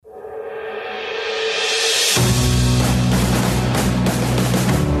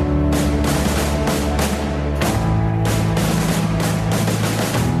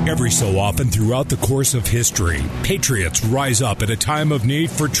Every so often throughout the course of history, patriots rise up at a time of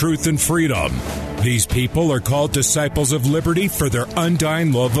need for truth and freedom. These people are called disciples of liberty for their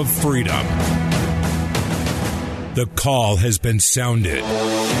undying love of freedom. The call has been sounded.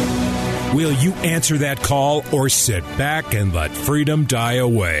 Will you answer that call or sit back and let freedom die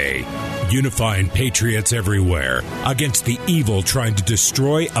away? Unifying patriots everywhere against the evil trying to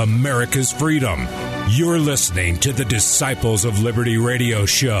destroy America's freedom. You're listening to the Disciples of Liberty radio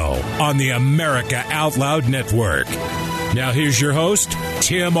show on the America Out Loud Network. Now here's your host,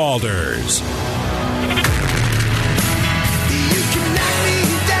 Tim Alders. You can knock me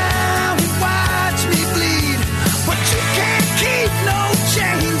down and watch me bleed, but you can't keep no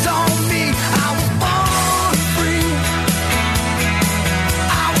chains on me. I was born free.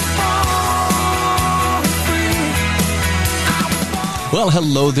 I was born free. Well,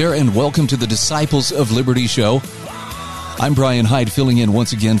 hello there, and welcome to the Disciples of Liberty show. I'm Brian Hyde, filling in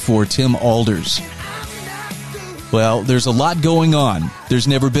once again for Tim Alders. Well, there's a lot going on. There's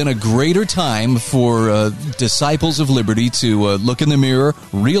never been a greater time for Disciples of Liberty to look in the mirror,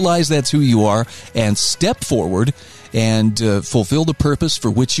 realize that's who you are, and step forward and fulfill the purpose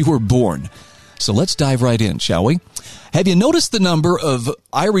for which you were born. So let's dive right in, shall we? Have you noticed the number of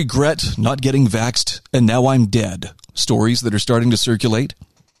 "I regret not getting vaxxed and now I'm dead" stories that are starting to circulate?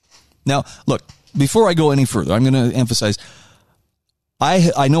 Now, look, before I go any further, I'm going to emphasize,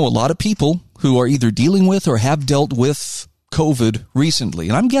 I know a lot of people who are either dealing with or have dealt with COVID recently.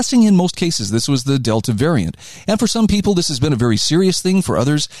 And I'm guessing in most cases this was the Delta variant. And for some people, this has been a very serious thing. For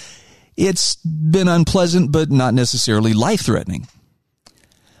others, it's been unpleasant, but not necessarily life-threatening.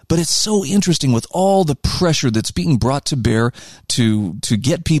 But it's so interesting with all the pressure that's being brought to bear to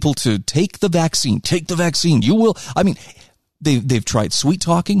get people to take the vaccine. Take the vaccine. You will. I mean, they've tried sweet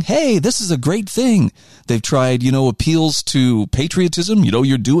talking. Hey, this is a great thing. They've tried, appeals to patriotism.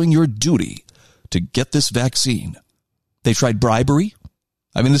 You're doing your duty to get this vaccine. They tried bribery.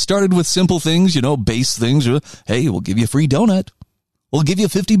 I mean, it started with simple things, base things. Hey, we'll give you a free donut. We'll give you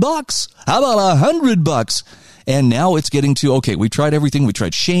 $50. How about $100? And now it's getting to, okay, we tried everything. We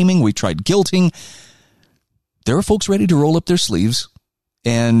tried shaming. We tried guilting. There are folks ready to roll up their sleeves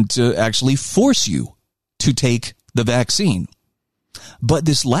and actually force you to take the vaccine. But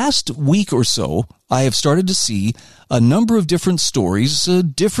this last week or so, I have started to see a number of different stories,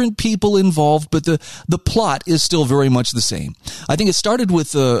 different people involved, but the plot is still very much the same. I think it started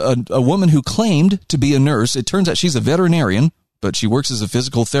with a woman who claimed to be a nurse. It turns out she's a veterinarian, but she works as a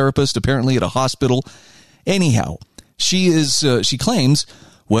physical therapist, apparently at a hospital. Anyhow, she claims,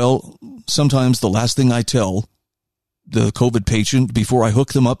 well, sometimes the last thing I tell the COVID patient before I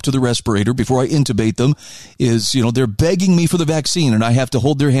hook them up to the respirator, before I intubate them, is, they're begging me for the vaccine, and I have to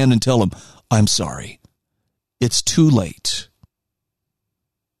hold their hand and tell them, I'm sorry, it's too late.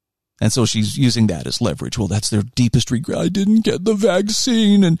 And so she's using that as leverage. Well, that's their deepest regret. I didn't get the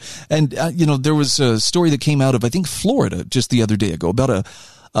vaccine. And there was a story that came out of, I think, Florida just the other day ago about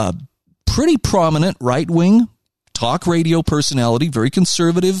a pretty prominent right-wing talk radio personality, very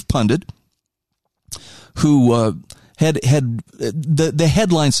conservative pundit, who had the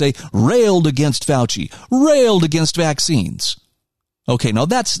headline say, railed against Fauci, railed against vaccines. Okay, now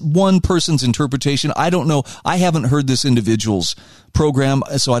that's one person's interpretation. I don't know. I haven't heard this individual's program,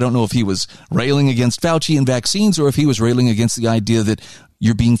 so I don't know if he was railing against Fauci and vaccines or if he was railing against the idea that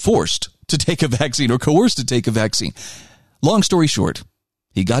you're being forced to take a vaccine or coerced to take a vaccine. Long story short,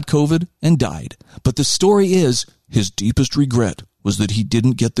 he got COVID and died. But the story is his deepest regret was that he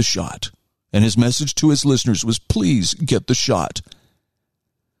didn't get the shot. And his message to his listeners was, please get the shot.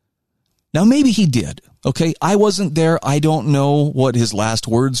 Now, maybe he did. Okay, I wasn't there. I don't know what his last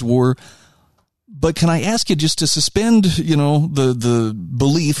words were. But can I ask you just to suspend, the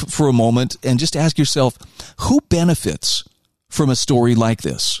belief for a moment and just ask yourself, who benefits from a story like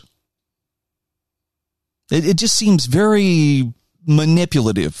this? It just seems very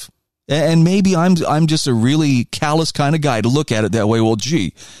manipulative. And maybe I'm just a really callous kind of guy to look at it that way. Well,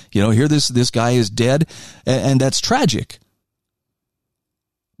 gee, here this guy is dead, and that's tragic.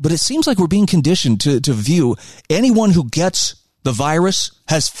 But it seems like we're being conditioned to view anyone who gets the virus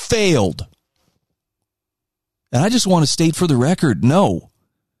has failed. And I just want to state for the record, no.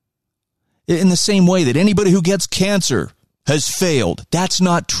 In the same way that anybody who gets cancer has failed. That's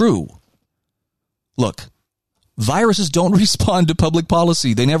not true. Look, viruses don't respond to public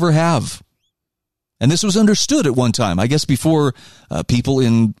policy. They never have. And this was understood at one time, I guess before people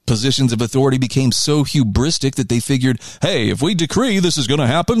in positions of authority became so hubristic that they figured, hey, if we decree this is going to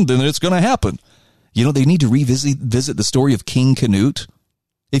happen, then it's going to happen. They need to revisit the story of King Canute.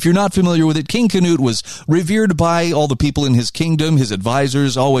 If you're not familiar with it, King Canute was revered by all the people in his kingdom. His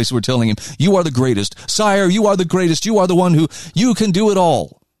advisors always were telling him, "You are the greatest. Sire, you are the greatest. You are the one you can do it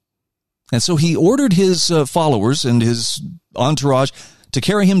all." And so he ordered his followers and his entourage to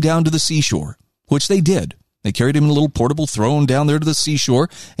carry him down to the seashore, which they did. They carried him in a little portable throne down there to the seashore,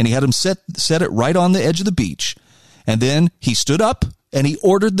 and he had him set it right on the edge of the beach. And then he stood up, and he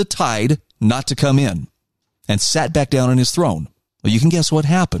ordered the tide not to come in, and sat back down on his throne. Well, you can guess what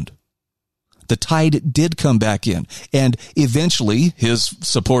happened. The tide did come back in, and eventually his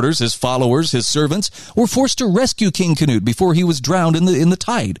supporters, his followers, his servants were forced to rescue King Canute before he was drowned in the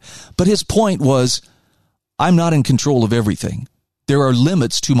tide. But his point was, I'm not in control of everything. There are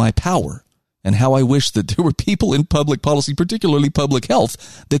limits to my power, and how I wish that there were people in public policy, particularly public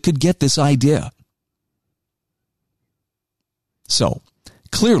health, that could get this idea. So,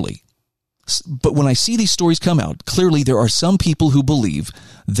 clearly, but when I see these stories come out, clearly there are some people who believe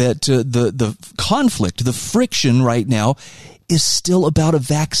that the conflict, the friction right now is still about a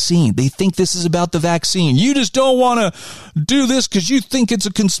vaccine. They think this is about the vaccine. You just don't want to do this because you think it's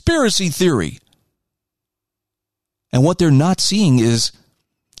a conspiracy theory. And what they're not seeing is,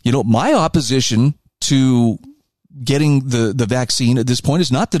 my opposition to getting the vaccine at this point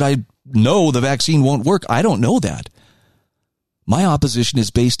is not that I know the vaccine won't work. I don't know that. My opposition is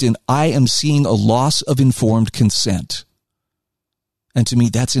based in, I am seeing a loss of informed consent. And to me,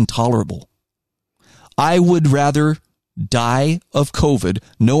 that's intolerable. I would rather die of COVID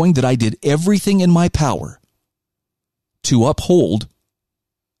knowing that I did everything in my power to uphold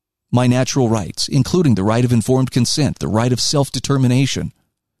my natural rights, including the right of informed consent, the right of self-determination,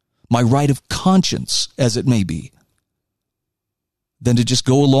 my right of conscience, as it may be, than to just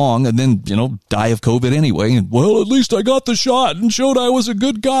go along and then, die of COVID anyway. And, well, at least I got the shot and showed I was a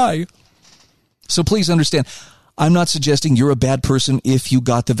good guy. So please understand, I'm not suggesting you're a bad person if you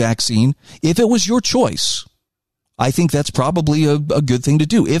got the vaccine. If it was your choice, I think that's probably a good thing to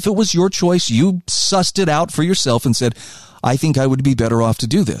do. If it was your choice, you sussed it out for yourself and said, I think I would be better off to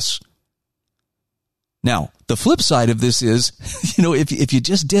do this. Now, the flip side of this is, if you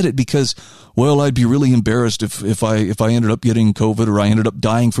just did it because, well, I'd be really embarrassed if I ended up getting COVID or I ended up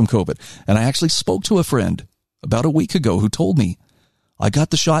dying from COVID. And I actually spoke to a friend about a week ago who told me, I got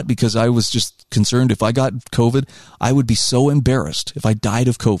the shot because I was just concerned if I got COVID, I would be so embarrassed if I died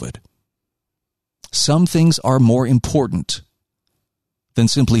of COVID. Some things are more important than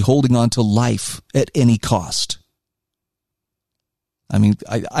simply holding on to life at any cost. I mean,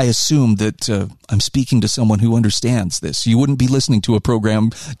 I assume that I'm speaking to someone who understands this. You wouldn't be listening to a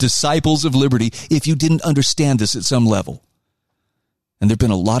program, Disciples of Liberty, if you didn't understand this at some level. And there have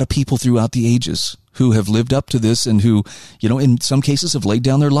been a lot of people throughout the ages who have lived up to this and who, in some cases have laid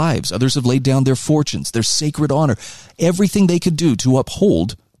down their lives. Others have laid down their fortunes, their sacred honor, everything they could do to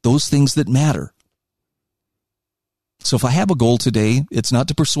uphold those things that matter. So if I have a goal today, it's not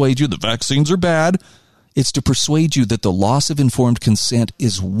to persuade you the vaccines are bad. It's to persuade you that the loss of informed consent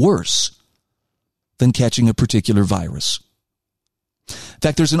is worse than catching a particular virus. In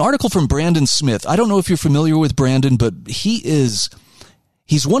fact, there's an article from Brandon Smith. I don't know if you're familiar with Brandon, but he's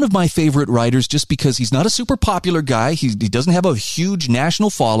one of my favorite writers just because he's not a super popular guy. He doesn't have a huge national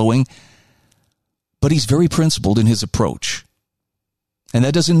following, but he's very principled in his approach. And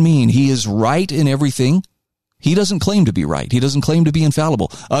that doesn't mean he is right in everything. He doesn't claim to be right. He doesn't claim to be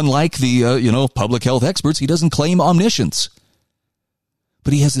infallible. Unlike the, public health experts, he doesn't claim omniscience.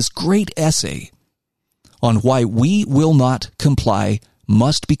 But he has this great essay on why we will not comply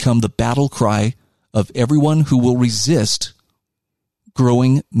must become the battle cry of everyone who will resist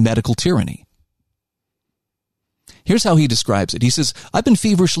growing medical tyranny. Here's how he describes it. He says, I've been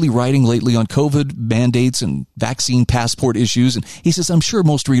feverishly writing lately on COVID mandates and vaccine passport issues, and he says, I'm sure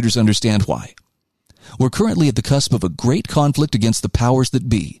most readers understand why. We're currently at the cusp of a great conflict against the powers that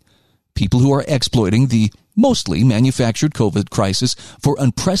be, people who are exploiting the mostly manufactured COVID crisis for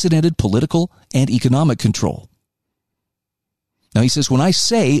unprecedented political and economic control. Now, he says, when I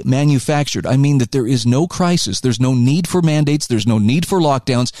say manufactured, I mean that there is no crisis. There's no need for mandates. There's no need for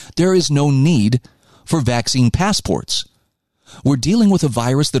lockdowns. There is no need for vaccine passports. We're dealing with a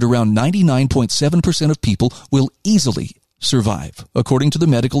virus that around 99.7% of people will easily survive, according to the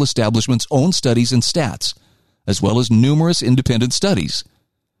medical establishment's own studies and stats, as well as numerous independent studies,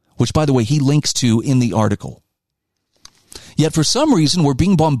 which, by the way, he links to in the article. Yet, for some reason, we're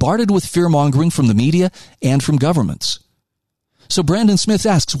being bombarded with fear-mongering from the media and from governments. So Brandon Smith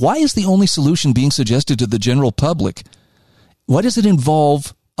asks, why is the only solution being suggested to the general public? Why does it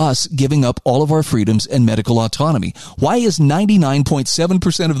involve us giving up all of our freedoms and medical autonomy? Why is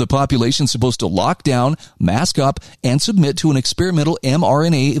 99.7% of the population supposed to lock down, mask up, and submit to an experimental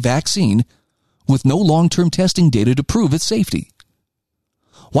mRNA vaccine with no long-term testing data to prove its safety?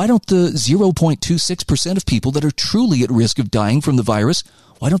 Why don't the 0.26% of people that are truly at risk of dying from the virus,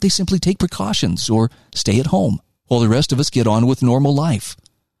 why don't they simply take precautions or stay at home while the rest of us get on with normal life?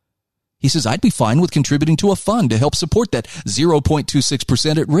 He says, I'd be fine with contributing to a fund to help support that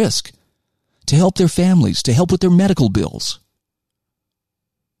 0.26% at risk, to help their families, to help with their medical bills.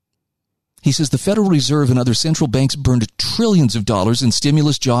 He says the Federal Reserve and other central banks burned trillions of dollars in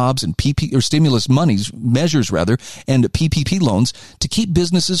stimulus jobs and stimulus measures, and PPP loans to keep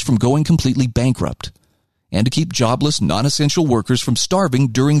businesses from going completely bankrupt and to keep jobless, non-essential workers from starving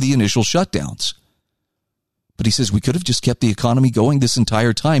during the initial shutdowns. But he says we could have just kept the economy going this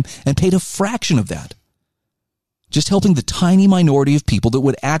entire time and paid a fraction of that, just helping the tiny minority of people that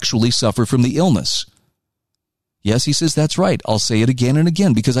would actually suffer from the illness. Yes, he says that's right. I'll say it again and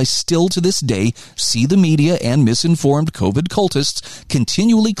again because I still to this day see the media and misinformed COVID cultists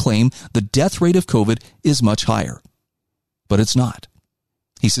continually claim the death rate of COVID is much higher. But it's not.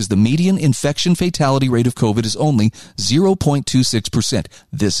 He says the median infection fatality rate of COVID is only 0.26%.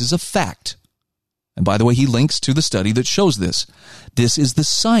 This is a fact. And by the way, he links to the study that shows this. This is the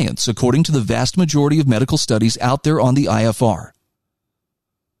science, according to the vast majority of medical studies out there on the IFR.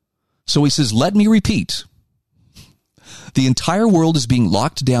 So he says, let me repeat. The entire world is being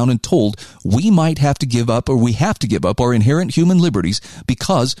locked down and told we might have to give up, or we have to give up our inherent human liberties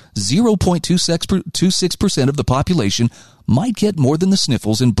because 0.26% of the population might get more than the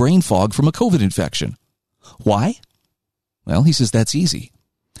sniffles and brain fog from a COVID infection. Why? Well, he says that's easy.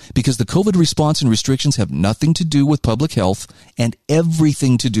 Because the COVID response and restrictions have nothing to do with public health and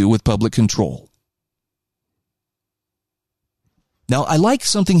everything to do with public control. Now, I like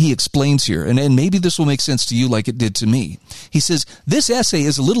something he explains here, and maybe this will make sense to you like it did to me. He says, this essay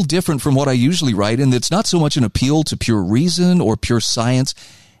is a little different from what I usually write, and it's not so much an appeal to pure reason or pure science.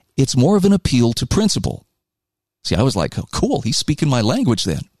 It's more of an appeal to principle. See, I was like, oh, cool, he's speaking my language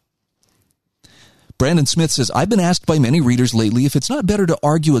then. Brandon Smith says, I've been asked by many readers lately if it's not better to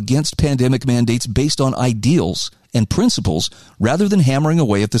argue against pandemic mandates based on ideals and principles rather than hammering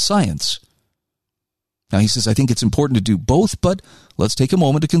away at the science. Now, he says, I think it's important to do both, but let's take a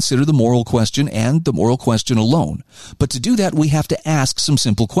moment to consider the moral question and the moral question alone. But to do that, we have to ask some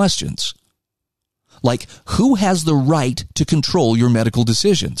simple questions. Like, who has the right to control your medical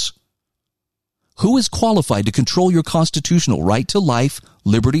decisions? Who is qualified to control your constitutional right to life,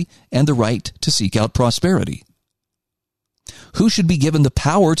 liberty, and the right to seek out prosperity? Who should be given the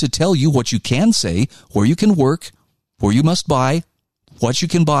power to tell you what you can say, where you can work, where you must buy, what you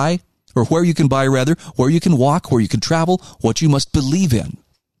can buy, or where you can buy rather, where you can walk, where you can travel, what you must believe in?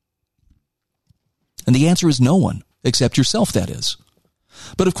 And the answer is no one, except yourself, that is.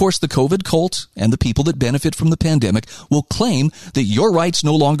 But of course, the COVID cult and the people that benefit from the pandemic will claim that your rights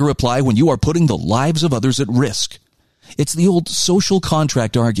no longer apply when you are putting the lives of others at risk. It's the old social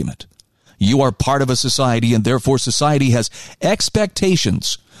contract argument. You are part of a society, and therefore society has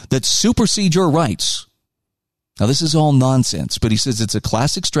expectations that supersede your rights. Now, this is all nonsense, but he says it's a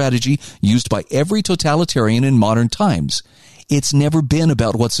classic strategy used by every totalitarian in modern times. It's never been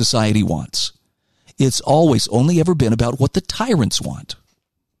about what society wants. It's always only ever been about what the tyrants want.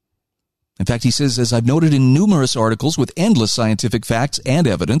 In fact, he says, as I've noted in numerous articles with endless scientific facts and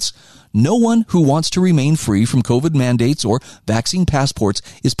evidence, no one who wants to remain free from COVID mandates or vaccine passports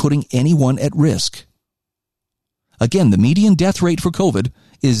is putting anyone at risk. Again, the median death rate for COVID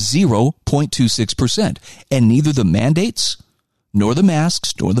is 0.26%, and neither the mandates, nor the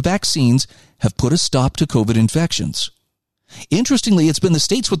masks, nor the vaccines have put a stop to COVID infections. Interestingly, it's been the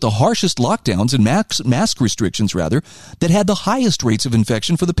states with the harshest lockdowns and mask restrictions, that had the highest rates of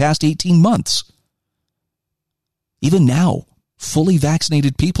infection for the past 18 months. Even now, fully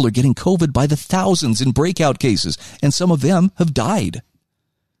vaccinated people are getting COVID by the thousands in breakout cases, and some of them have died.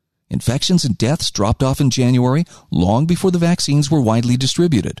 Infections and deaths dropped off in January, long before the vaccines were widely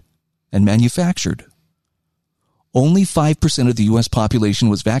distributed and manufactured. Only 5% of the U.S. population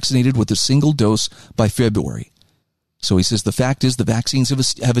was vaccinated with a single dose by February. So he says the fact is the vaccines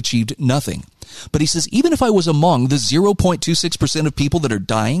have achieved nothing. But he says even if I was among the 0.26% of people that are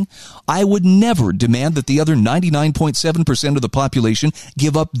dying, I would never demand that the other 99.7% of the population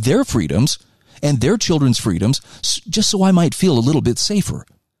give up their freedoms and their children's freedoms just so I might feel a little bit safer.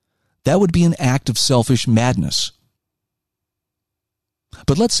 That would be an act of selfish madness.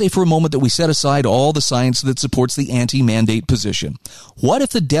 But let's say for a moment that we set aside all the science that supports the anti-mandate position. What if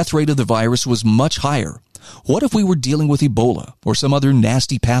the death rate of the virus was much higher? What if we were dealing with Ebola or some other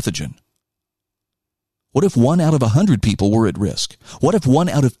nasty pathogen? What if 1 out of 100 people were at risk? What if 1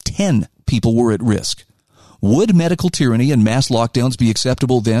 out of 10 people were at risk? Would medical tyranny and mass lockdowns be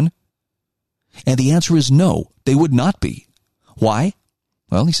acceptable then? And the answer is no, they would not be. Why?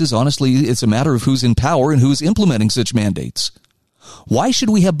 Well, he says, honestly, it's a matter of who's in power and who's implementing such mandates. Why should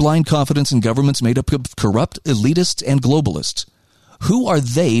we have blind confidence in governments made up of corrupt elitists and globalists? Who are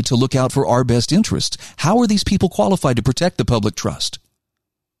they to look out for our best interests? How are these people qualified to protect the public trust?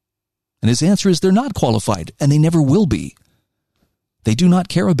 And his answer is they're not qualified, and they never will be. They do not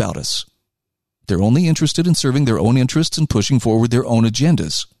care about us. They're only interested in serving their own interests and pushing forward their own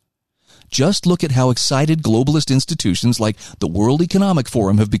agendas. Just look at how excited globalist institutions like the World Economic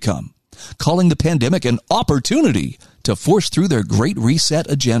Forum have become, calling the pandemic an opportunity to force through their Great Reset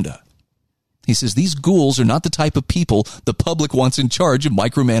agenda. He says these ghouls are not the type of people the public wants in charge of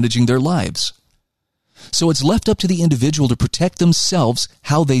micromanaging their lives. So it's left up to the individual to protect themselves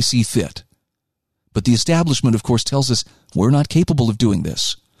how they see fit. But the establishment, of course, tells us we're not capable of doing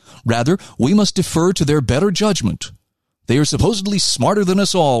this. Rather, we must defer to their better judgment. They are supposedly smarter than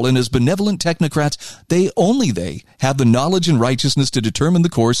us all, and as benevolent technocrats, they have the knowledge and righteousness to determine the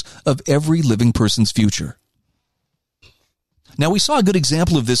course of every living person's future. Now, we saw a good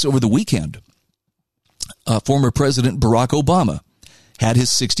example of this over the weekend. Former President Barack Obama had his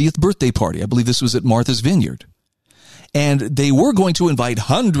 60th birthday party. I believe this was at Martha's Vineyard. And they were going to invite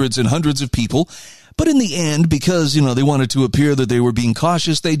hundreds and hundreds of people, but in the end, because, they wanted to appear that they were being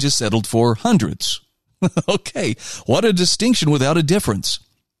cautious, they just settled for hundreds. Okay, what a distinction without a difference.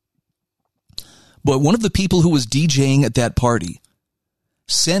 But one of the people who was DJing at that party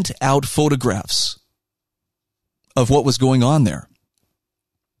sent out photographs of what was going on there.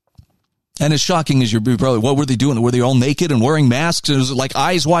 And as shocking as you're probably, what were they doing? Were they all naked and wearing masks? And was it like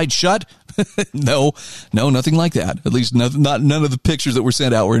eyes wide shut? No, nothing like that. At least none of the pictures that were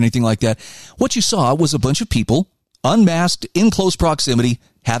sent out or anything like that. What you saw was a bunch of people unmasked in close proximity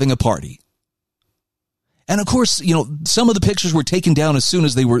having a party. And of course, some of the pictures were taken down as soon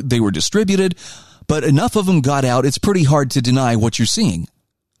as they were distributed, but enough of them got out. It's pretty hard to deny what you're seeing.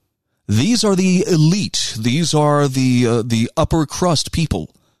 These are the elite. These are the upper crust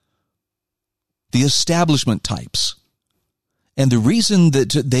people, the establishment types. And the reason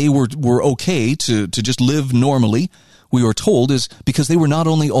that they were okay to just live normally, we are told, is because they were not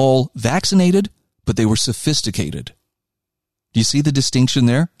only all vaccinated, but they were sophisticated. Do you see the distinction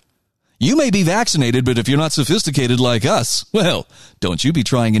there? You may be vaccinated, but if you're not sophisticated like us, well, don't you be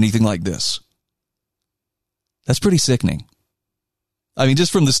trying anything like this. That's pretty sickening. I mean,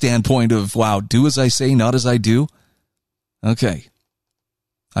 just from the standpoint of, wow, do as I say, not as I do. Okay.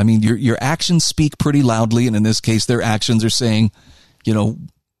 I mean, your actions speak pretty loudly, and in this case, their actions are saying,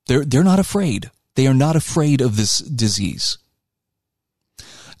 they're not afraid. They are not afraid of this disease.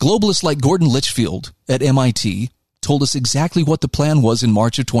 Globalists like Gordon Litchfield at MIT told us exactly what the plan was in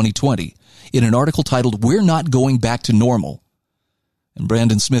March of 2020 in an article titled, "We're Not Going Back to Normal." And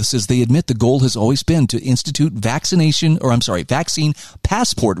Brandon Smith says they admit the goal has always been to institute vaccine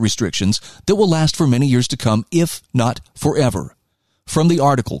passport restrictions that will last for many years to come, if not forever. From the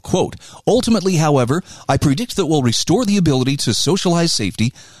article, quote, "Ultimately, however, I predict that we'll restore the ability to socialize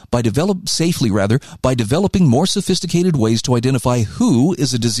safely by developing more sophisticated ways to identify who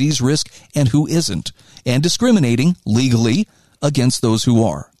is a disease risk and who isn't, and discriminating legally against those who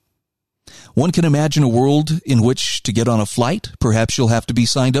are. One can imagine a world in which, to get on a flight, perhaps you'll have to be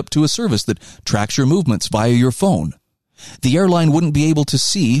signed up to a service that tracks your movements via your phone. The airline wouldn't be able to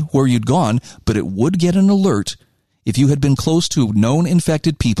see where you'd gone, but it would get an alert if you had been close to known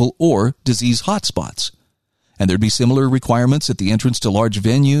infected people or disease hotspots. And there'd be similar requirements at the entrance to large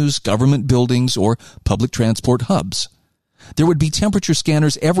venues, government buildings, or public transport hubs. There would be temperature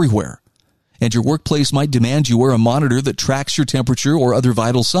scanners everywhere, and your workplace might demand you wear a monitor that tracks your temperature or other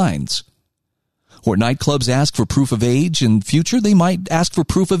vital signs. Where nightclubs ask for proof of age, in future they might ask for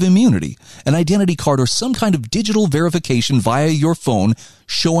proof of immunity, an identity card, or some kind of digital verification via your phone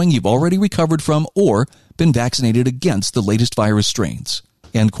showing you've already recovered from or been vaccinated against the latest virus strains."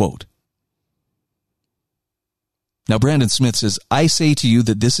 End quote. Now, Brandon Smith says, "I say to you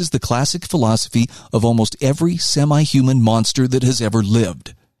that this is the classic philosophy of almost every semi-human monster that has ever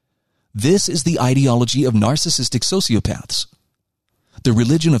lived. This is the ideology of narcissistic sociopaths. The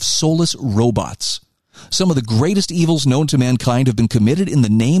religion of soulless robots. Some of the greatest evils known to mankind have been committed in the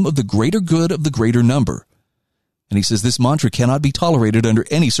name of the greater good of the greater number. And he says this mantra cannot be tolerated under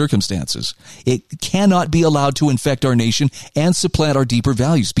any circumstances. It cannot be allowed to infect our nation and supplant our deeper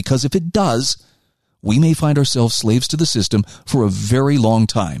values, because if it does, we may find ourselves slaves to the system for a very long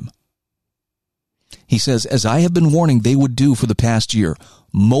time. He says, as I have been warning they would do for the past year,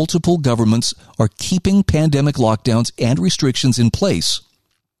 multiple governments are keeping pandemic lockdowns and restrictions in place,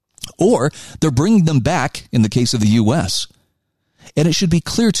 or they're bringing them back in the case of the U.S., and it should be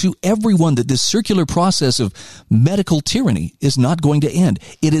clear to everyone that this circular process of medical tyranny is not going to end.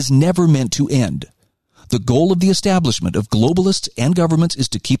 It is never meant to end. The goal of the establishment of globalists and governments is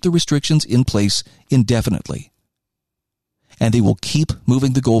to keep the restrictions in place indefinitely. And they will keep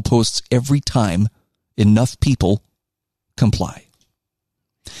moving the goalposts every time enough people comply.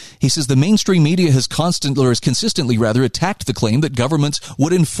 He says the mainstream media has consistently attacked the claim that governments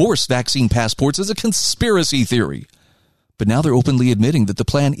would enforce vaccine passports as a conspiracy theory. But now they're openly admitting that the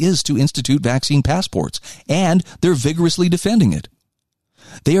plan is to institute vaccine passports, and they're vigorously defending it.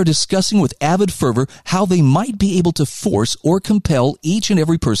 They are discussing with avid fervor how they might be able to force or compel each and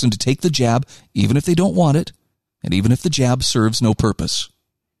every person to take the jab, even if they don't want it, and even if the jab serves no purpose.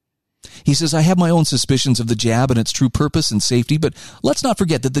 He says, I have my own suspicions of the jab and its true purpose and safety, but let's not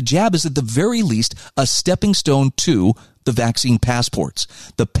forget that the jab is at the very least a stepping stone to the vaccine passports.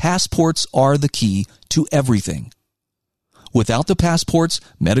 The passports are the key to everything. Without the passports,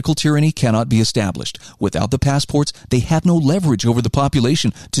 medical tyranny cannot be established. Without the passports, they have no leverage over the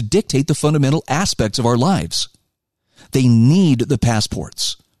population to dictate the fundamental aspects of our lives. They need the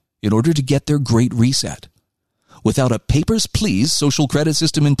passports in order to get their great reset. Without a papers, please social credit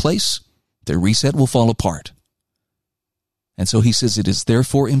system in place, their reset will fall apart. And so he says it is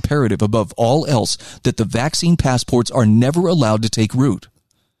therefore imperative above all else that the vaccine passports are never allowed to take root.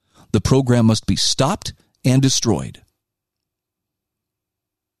 The program must be stopped and destroyed.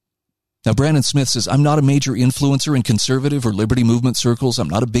 Now, Brandon Smith says, I'm not a major influencer in conservative or liberty movement circles. I'm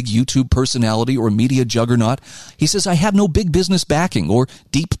not a big YouTube personality or media juggernaut. He says, I have no big business backing or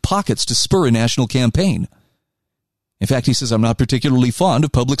deep pockets to spur a national campaign. In fact, he says, I'm not particularly fond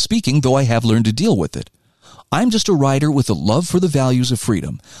of public speaking, though I have learned to deal with it. I'm just a writer with a love for the values of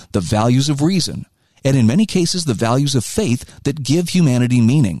freedom, the values of reason, and in many cases, the values of faith that give humanity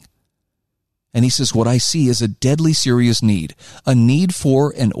meaning. And he says, what I see is a deadly serious need, a need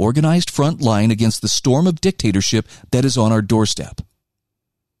for an organized front line against the storm of dictatorship that is on our doorstep.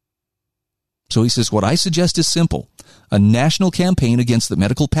 So he says, what I suggest is simple, a national campaign against the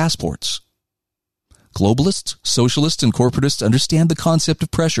medical passports. Globalists, socialists, and corporatists understand the concept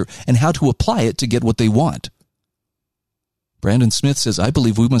of pressure and how to apply it to get what they want. Brandon Smith says, I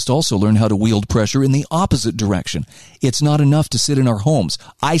believe we must also learn how to wield pressure in the opposite direction. It's not enough to sit in our homes,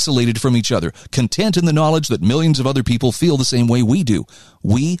 isolated from each other, content in the knowledge that millions of other people feel the same way we do.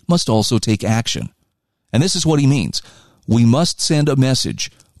 We must also take action. And this is what he means. We must send a message.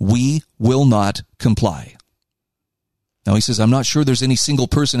 We will not comply. Now he says, I'm not sure there's any single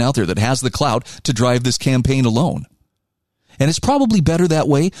person out there that has the clout to drive this campaign alone. And it's probably better that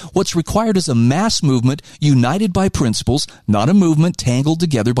way. What's required is a mass movement united by principles, not a movement tangled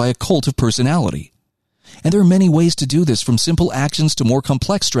together by a cult of personality. And there are many ways to do this, from simple actions to more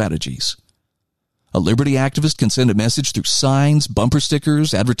complex strategies. A liberty activist can send a message through signs, bumper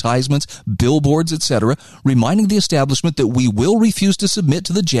stickers, advertisements, billboards, etc., reminding the establishment that we will refuse to submit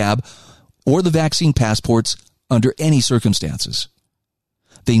to the jab or the vaccine passports under any circumstances.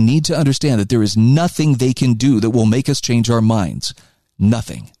 They need to understand that there is nothing they can do that will make us change our minds.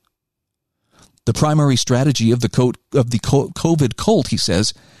 Nothing. The primary strategy of the COVID cult, he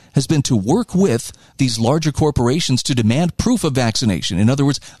says, has been to work with these larger corporations to demand proof of vaccination. In other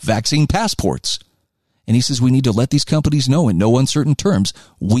words, vaccine passports. And he says we need to let these companies know in no uncertain terms,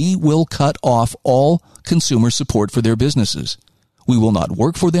 we will cut off all consumer support for their businesses. We will not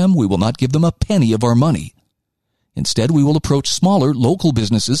work for them. We will not give them a penny of our money. Instead, we will approach smaller local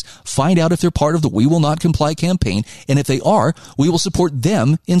businesses, find out if they're part of the We Will Not Comply campaign, and if they are, we will support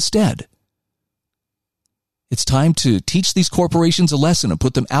them instead. It's time to teach these corporations a lesson and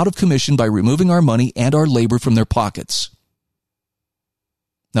put them out of commission by removing our money and our labor from their pockets.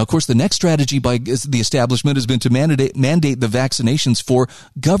 Now, of course, the next strategy by the establishment has been to mandate the vaccinations for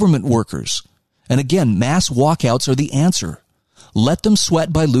government workers. And again, mass walkouts are the answer. Let them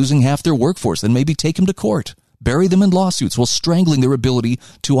sweat by losing half their workforce, then maybe take them to court. Bury them in lawsuits while strangling their ability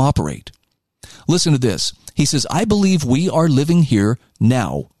to operate. Listen to this. He says, I believe we are living here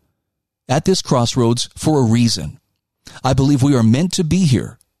now at this crossroads for a reason. I believe we are meant to be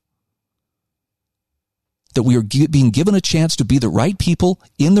here. That we are being given a chance to be the right people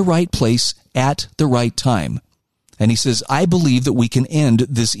in the right place at the right time. And he says, I believe that we can end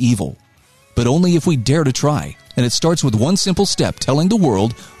this evil. but only if we dare to try. And it starts with one simple step, telling the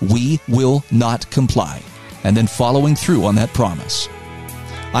world we will not comply, and then following through on that promise.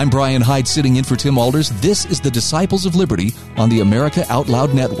 I'm Brian Hyde, sitting in for Tim Alders. This is the Disciples of Liberty on the America Out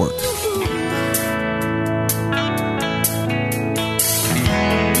Loud Network.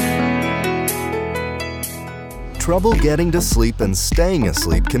 Trouble getting to sleep and staying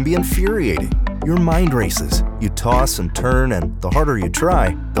asleep can be infuriating. Your mind races. You toss and turn, and the harder you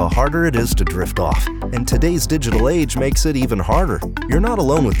try, the harder it is to drift off. And today's digital age makes it even harder. You're not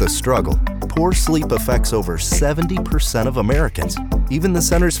alone with this struggle. Poor sleep affects over 70% of Americans. Even the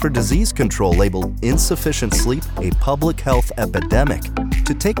Centers for Disease Control labeled insufficient sleep a public health epidemic.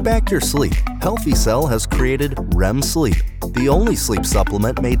 To take back your sleep, Healthy Cell has created REM Sleep, the only sleep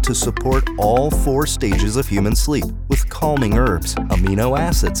supplement made to support all 4 stages of human sleep, with calming herbs, amino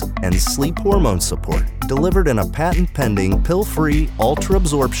acids, and sleep hormone support, delivered in a patent-pending, pill-free,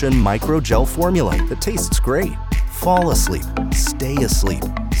 ultra-absorption microgel formula that tastes great. Fall asleep, stay asleep,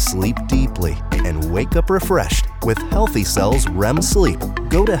 sleep deeply, and wake up refreshed with Healthy Cell's REM Sleep.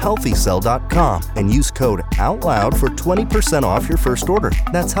 Go to healthycell.com and use code OUTLOUD for 20% off your first order.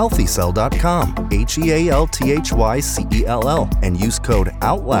 That's healthycell.com, HEALTHYCELL, and use code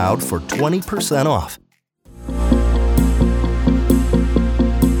OUTLOUD for 20% off.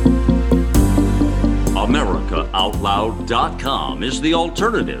 AmericaOutloud.com is the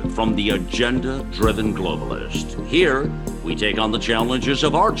alternative from the agenda-driven globalist. Here, we take on the challenges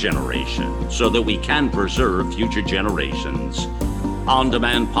of our generation so that we can preserve future generations.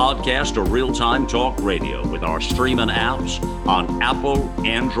 On-demand podcast or real-time talk radio with our streaming apps on Apple,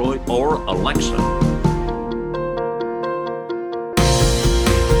 Android, or Alexa.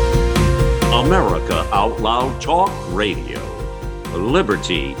 America Out Loud Talk Radio.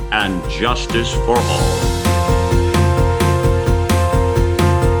 Liberty and justice for all.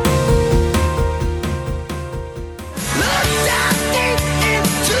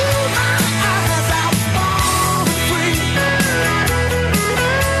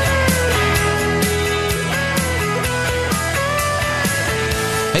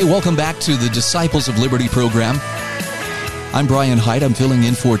 Hey, welcome back to the Disciples of Liberty program. I'm Brian Hyde. I'm filling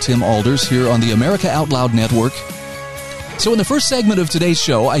in for Tim Alders here on the America Out Loud Network. So in the first segment of today's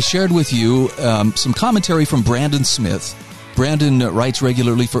show, I shared with you some commentary from Brandon Smith. Brandon writes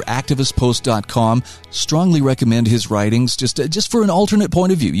regularly for activistpost.com. Strongly recommend his writings just for an alternate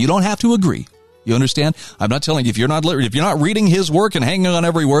point of view. You don't have to agree. You understand? I'm not telling you if you're not reading his work and hanging on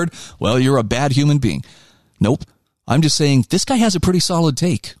every word, well, you're a bad human being. Nope. I'm just saying this guy has a pretty solid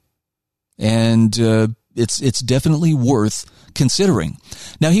take, and it's definitely worth considering.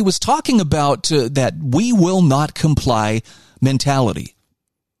 Now, he was talking about that we will not comply mentality,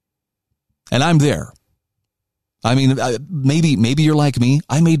 and I'm there. I mean, maybe you're like me.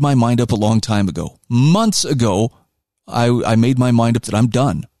 I made my mind up a long time ago. Months ago, I made my mind up that I'm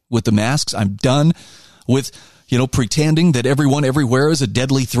done with the masks. I'm done with, pretending that everyone everywhere is a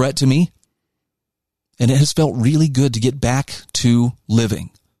deadly threat to me. And it has felt really good to get back to living.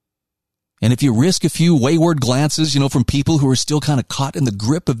 And if you risk a few wayward glances, from people who are still kind of caught in the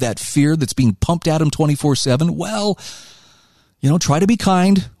grip of that fear that's being pumped at them 24/7, well, try to be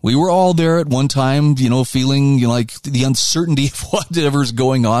kind. We were all there at one time, feeling like the uncertainty of whatever's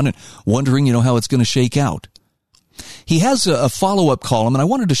going on and wondering, how it's going to shake out. He has a follow-up column, and I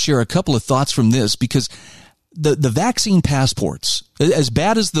wanted to share a couple of thoughts from this because the vaccine passports, as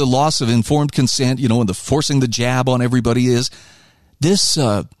bad as the loss of informed consent, and the forcing the jab on everybody is, this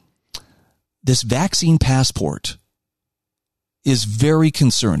vaccine passport is very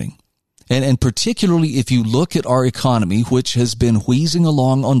concerning. And particularly if you look at our economy, which has been wheezing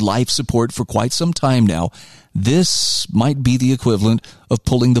along on life support for quite some time now, this might be the equivalent of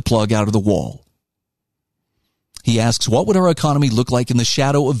pulling the plug out of the wall. He asks, what would our economy look like in the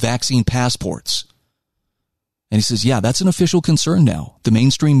shadow of vaccine passports? And he says, yeah, that's an official concern now. The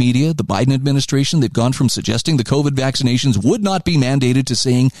mainstream media, the Biden administration, they've gone from suggesting the COVID vaccinations would not be mandated to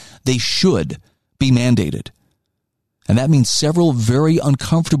saying they should be mandated. And that means several very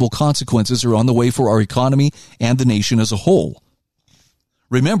uncomfortable consequences are on the way for our economy and the nation as a whole.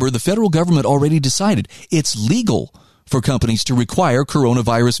 Remember, the federal government already decided it's legal for companies to require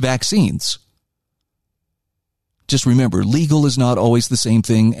coronavirus vaccines. Just remember, legal is not always the same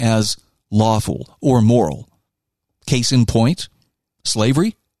thing as lawful or moral. Case in point,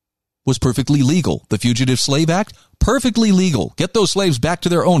 slavery was perfectly legal. The Fugitive Slave Act, perfectly legal. Get those slaves back to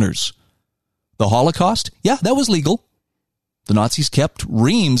their owners. The Holocaust, yeah, that was legal. The Nazis kept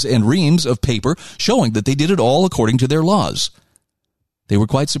reams and reams of paper showing that they did it all according to their laws. They were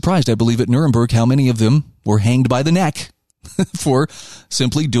quite surprised, I believe, at Nuremberg how many of them were hanged by the neck for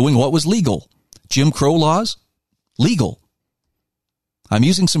simply doing what was legal. Jim Crow laws, legal. I'm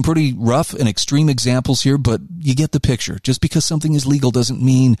using some pretty rough and extreme examples here, but you get the picture. Just because something is legal doesn't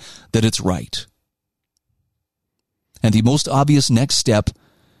mean that it's right. And the most obvious next step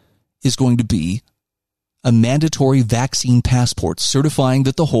is going to be a mandatory vaccine passport certifying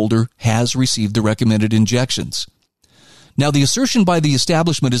that the holder has received the recommended injections. Now, the assertion by the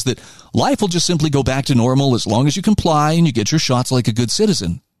establishment is that life will just simply go back to normal as long as you comply and you get your shots like a good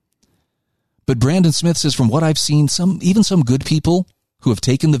citizen. But Brandon Smith says, from what I've seen, even some good people who have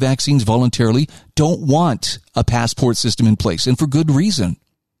taken the vaccines voluntarily don't want a passport system in place, and for good reason.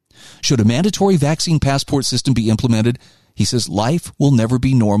 Should a mandatory vaccine passport system be implemented, he says life will never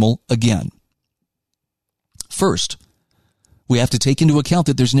be normal again. First, we have to take into account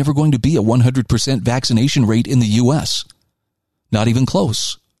that there's never going to be a 100% vaccination rate in the U.S. Not even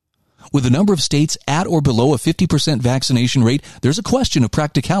close. With a number of states at or below a 50% vaccination rate, there's a question of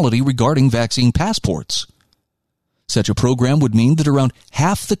practicality regarding vaccine passports. Such a program would mean that around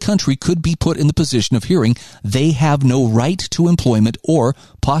half the country could be put in the position of hearing they have no right to employment or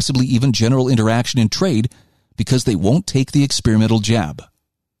possibly even general interaction in trade because they won't take the experimental jab.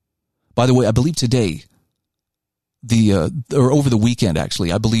 By the way, I believe today, or over the weekend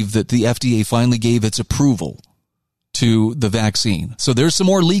actually, I believe that the FDA finally gave its approval to the vaccine. So there's some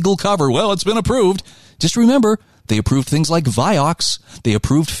more legal cover. Well, it's been approved. Just remember, they approved things like Vioxx. They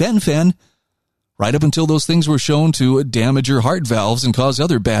approved Fen-Phen, right up until those things were shown to damage your heart valves and cause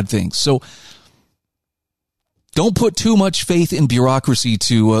other bad things. So don't put too much faith in bureaucracy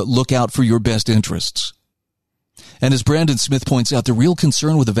to look out for your best interests. And as Brandon Smith points out, the real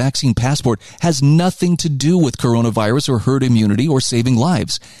concern with a vaccine passport has nothing to do with coronavirus or herd immunity or saving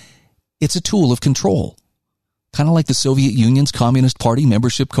lives. It's a tool of control. Kind of like the Soviet Union's Communist Party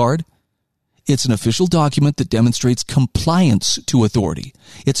membership card. It's an official document that demonstrates compliance to authority.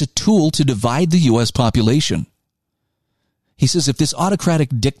 It's a tool to divide the U.S. population. He says if this autocratic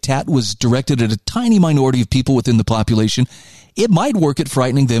diktat was directed at a tiny minority of people within the population, it might work at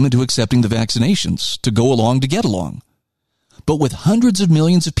frightening them into accepting the vaccinations to go along to get along. But with hundreds of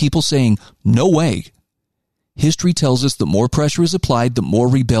millions of people saying, no way, history tells us the more pressure is applied, the more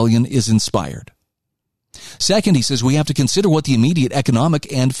rebellion is inspired. Second, he says we have to consider what the immediate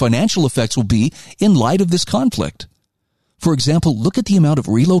economic and financial effects will be in light of this conflict. For example, look at the amount of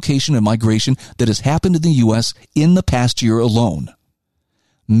relocation and migration that has happened in the U.S. in the past year alone.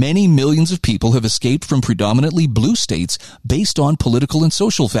 Many millions of people have escaped from predominantly blue states based on political and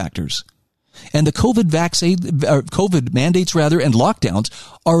social factors. And the COVID mandates and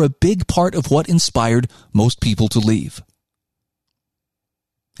lockdowns are a big part of what inspired most people to leave.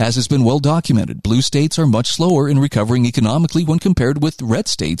 As has been well documented, blue states are much slower in recovering economically when compared with red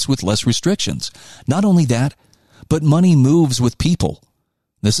states with less restrictions. Not only that, but money moves with people.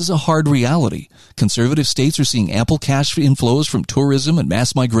 This is a hard reality. Conservative states are seeing ample cash inflows from tourism and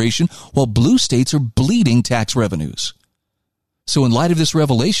mass migration, while blue states are bleeding tax revenues. So in light of this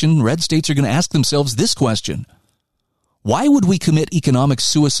revelation, red states are going to ask themselves this question. Why would we commit economic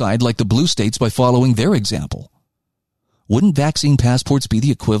suicide like the blue states by following their example? Wouldn't vaccine passports be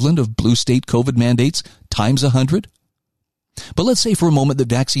the equivalent of blue state COVID mandates times 100? But let's say for a moment that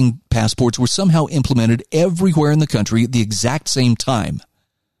vaccine passports were somehow implemented everywhere in the country at the exact same time.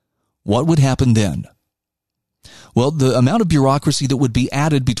 What would happen then? Well, the amount of bureaucracy that would be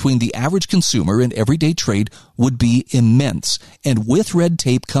added between the average consumer and everyday trade would be immense, and with red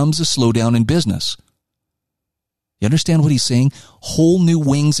tape comes a slowdown in business. You understand what he's saying? Whole new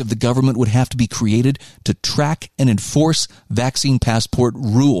wings of the government would have to be created to track and enforce vaccine passport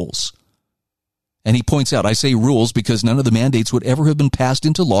rules. And he points out, I say rules because none of the mandates would ever have been passed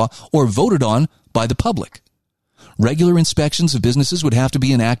into law or voted on by the public. Regular inspections of businesses would have to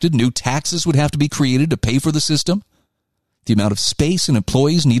be enacted. New taxes would have to be created to pay for the system. The amount of space and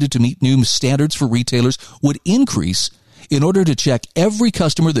employees needed to meet new standards for retailers would increase in order to check every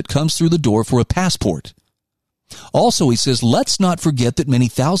customer that comes through the door for a passport. Also, he says, let's not forget that many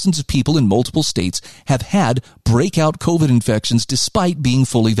thousands of people in multiple states have had breakout COVID infections despite being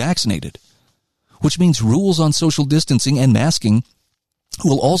fully vaccinated, which means rules on social distancing and masking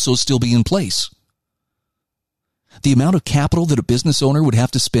will also still be in place. The amount of capital that a business owner would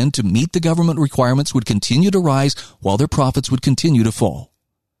have to spend to meet the government requirements would continue to rise while their profits would continue to fall.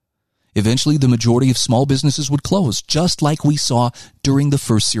 Eventually, the majority of small businesses would close, just like we saw during the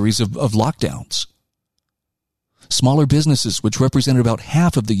first series of lockdowns. Smaller businesses, which represented about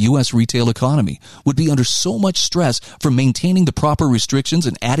half of the U.S. retail economy, would be under so much stress from maintaining the proper restrictions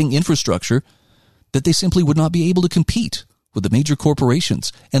and adding infrastructure that they simply would not be able to compete with the major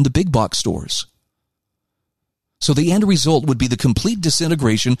corporations and the big box stores. So the end result would be the complete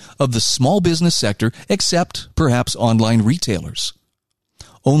disintegration of the small business sector, except perhaps online retailers.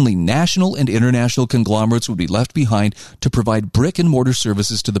 Only national and international conglomerates would be left behind to provide brick and mortar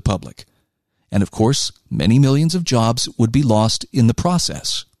services to the public. And of course, many millions of jobs would be lost in the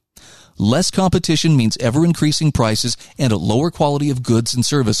process. Less competition means ever-increasing prices and a lower quality of goods and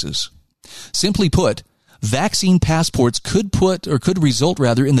services. Simply put, vaccine passports could result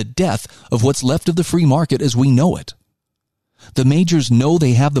in the death of what's left of the free market as we know it. The majors know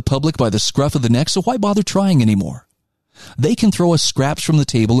they have the public by the scruff of the neck, so why bother trying anymore? They can throw us scraps from the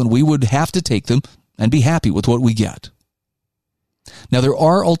table and we would have to take them and be happy with what we get. Now, there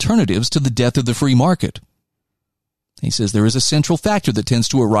are alternatives to the death of the free market. He says there is a central factor that tends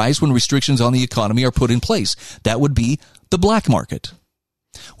to arise when restrictions on the economy are put in place. That would be the black market.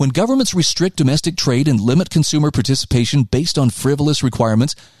 When governments restrict domestic trade and limit consumer participation based on frivolous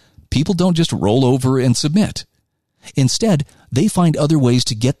requirements, people don't just roll over and submit. Instead, they find other ways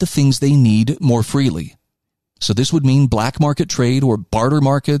to get the things they need more freely. So this would mean black market trade or barter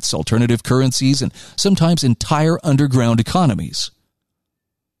markets, alternative currencies, and sometimes entire underground economies.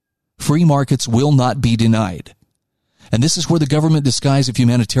 Free markets will not be denied. And this is where the government disguise of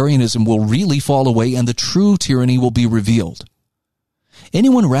humanitarianism will really fall away and the true tyranny will be revealed.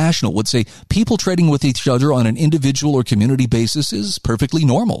 Anyone rational would say people trading with each other on an individual or community basis is perfectly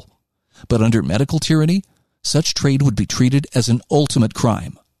normal. But under medical tyranny, such trade would be treated as an ultimate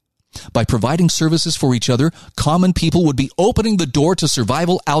crime. By providing services for each other, common people would be opening the door to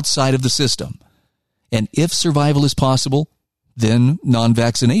survival outside of the system. And if survival is possible, then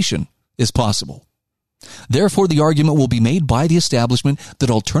non-vaccination is possible. Therefore, the argument will be made by the establishment that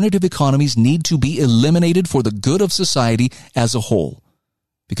alternative economies need to be eliminated for the good of society as a whole,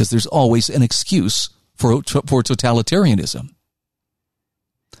 because there's always an excuse for totalitarianism.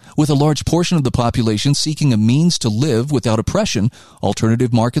 With a large portion of the population seeking a means to live without oppression,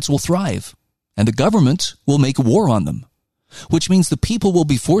 alternative markets will thrive, and the government will make war on them, which means the people will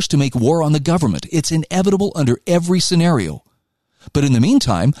be forced to make war on the government. It's inevitable under every scenario. But in the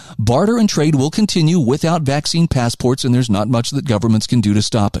meantime, barter and trade will continue without vaccine passports, and there's not much that governments can do to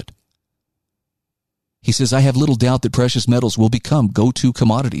stop it. He says, I have little doubt that precious metals will become go-to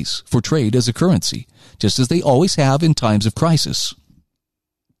commodities for trade as a currency, just as they always have in times of crisis.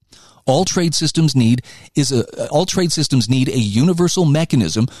 All trade systems need a universal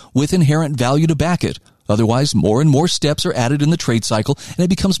mechanism with inherent value to back it. Otherwise, more and more steps are added in the trade cycle, and it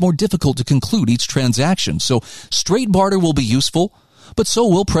becomes more difficult to conclude each transaction. So straight barter will be useful, but so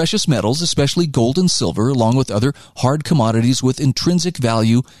will precious metals, especially gold and silver, along with other hard commodities with intrinsic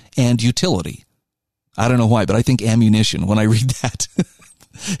value and utility. I don't know why, but I think ammunition when I read that.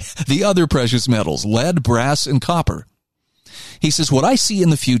 The other precious metals, lead, brass, and copper. He says, what I see in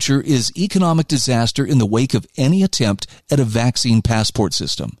the future is economic disaster in the wake of any attempt at a vaccine passport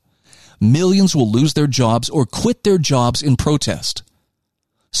system. Millions will lose their jobs or quit their jobs in protest.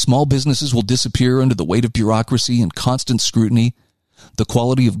 Small businesses will disappear under the weight of bureaucracy and constant scrutiny. The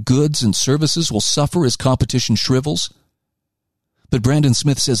quality of goods and services will suffer as competition shrivels. But Brandon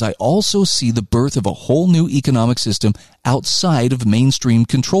Smith says, I also see the birth of a whole new economic system outside of mainstream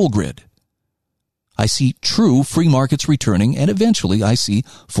control grid. I see true free markets returning, and eventually I see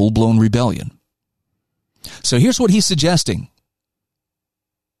full-blown rebellion. So here's what he's suggesting.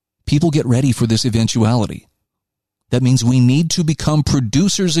 People get ready for this eventuality. That means we need to become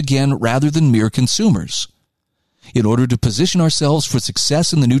producers again rather than mere consumers. In order to position ourselves for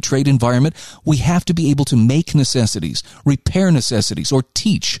success in the new trade environment, we have to be able to make necessities, repair necessities, or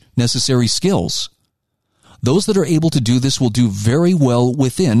teach necessary skills. Those that are able to do this will do very well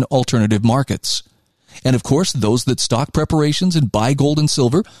within alternative markets. And of course, those that stock preparations and buy gold and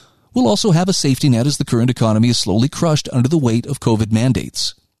silver will also have a safety net as the current economy is slowly crushed under the weight of COVID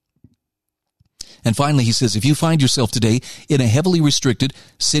mandates. And finally, he says, if you find yourself today in a heavily restricted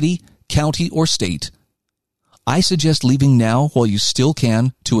city, county, or state, I suggest leaving now while you still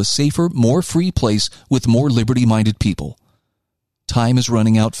can to a safer, more free place with more liberty-minded people. Time is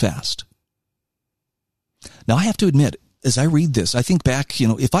running out fast. Now, I have to admit, as I read this, I think back,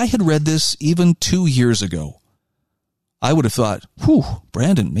 if I had read this even 2 years ago, I would have thought,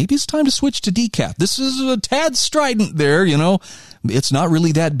 Brandon, maybe it's time to switch to decaf. This is a tad strident there, It's not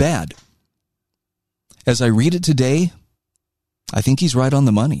really that bad. As I read it today, I think he's right on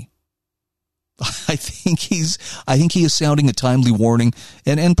the money. I think he is sounding a timely warning.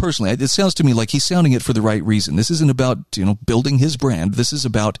 And personally, it sounds to me like he's sounding it for the right reason. This isn't about, building his brand. This is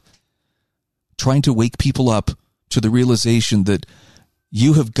about trying to wake people up to the realization that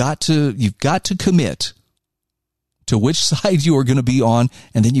you've got to commit to which side you are going to be on,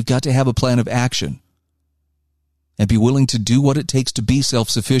 and then you've got to have a plan of action. and be willing to do what it takes to be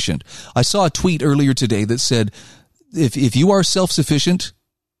self-sufficient. I saw a tweet earlier today that said, if you are self-sufficient,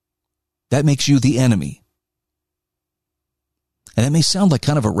 that makes you the enemy. And that may sound like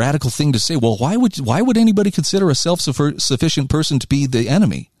kind of a radical thing to say. Well, why would anybody consider a self-sufficient person to be the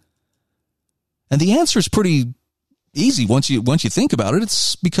enemy? And the answer is pretty easy once you think about it.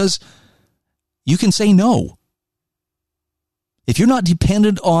 It's because you can say no. If you're not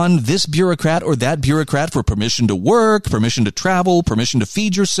dependent on this bureaucrat or that bureaucrat for permission to work, permission to travel, permission to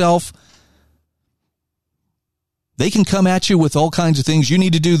feed yourself, they can come at you with all kinds of things. You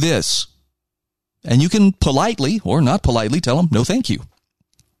need to do this. And you can politely or not politely tell them, no, thank you.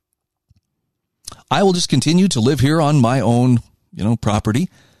 I will just continue to live here on my own, property,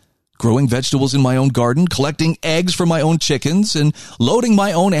 growing vegetables in my own garden, collecting eggs from my own chickens, and loading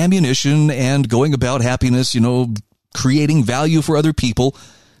my own ammunition and going about happiness, creating value for other people,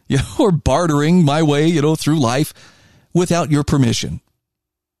 or bartering my way, through life without your permission.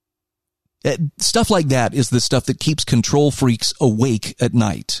 Stuff like that is the stuff that keeps control freaks awake at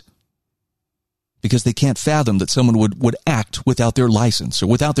night, because they can't fathom that someone would act without their license or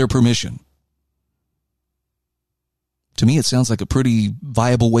without their permission. To me, it sounds like a pretty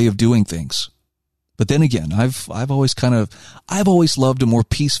viable way of doing things. But then again, I've always loved a more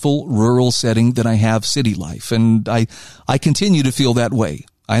peaceful rural setting than I have city life, and I continue to feel that way.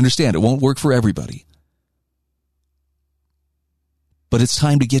 I understand it won't work for everybody. But it's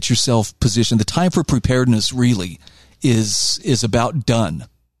time to get yourself positioned. The time for preparedness really is about done.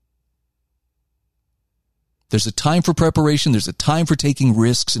 There's a time for preparation, there's a time for taking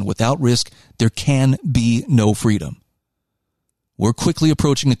risks, and without risk, there can be no freedom. We're quickly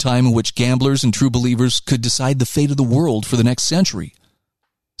approaching a time in which gamblers and true believers could decide the fate of the world for the next century,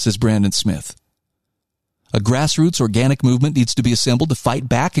 says Brandon Smith. A grassroots organic movement needs to be assembled to fight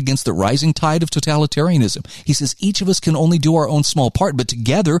back against the rising tide of totalitarianism. He says each of us can only do our own small part, but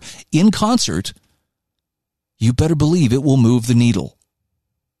together, in concert, you better believe it will move the needle.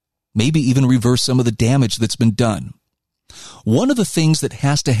 Maybe even reverse some of the damage that's been done. One of the things that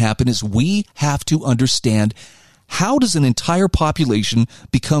has to happen is we have to understand, how does an entire population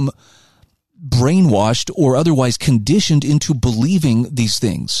become brainwashed or otherwise conditioned into believing these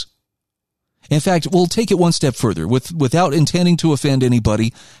things? In fact, we'll take it one step further. Without intending to offend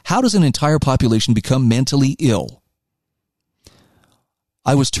anybody, how does an entire population become mentally ill?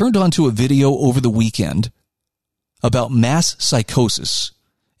 I was turned on to a video over the weekend about mass psychosis,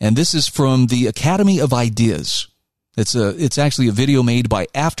 and this is from the Academy of Ideas. It's actually a video made by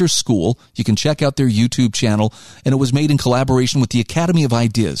After School. You can check out their YouTube channel, and it was made in collaboration with the Academy of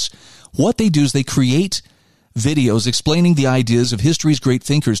Ideas. What they do is they create videos explaining the ideas of history's great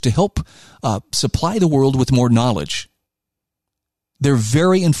thinkers to help supply the world with more knowledge. They're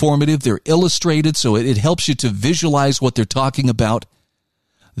very informative. They're illustrated, so it helps you to visualize what they're talking about.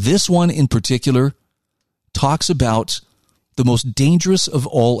 This one in particular talks about the most dangerous of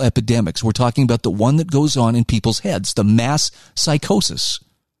all epidemics. We're talking about the one that goes on in people's heads, the mass psychosis.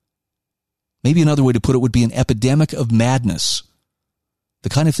 Maybe another way to put it would be an epidemic of madness. The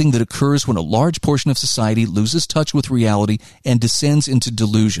kind of thing that occurs when a large portion of society loses touch with reality and descends into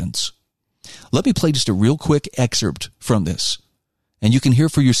delusions. Let me play just a real quick excerpt from this, and you can hear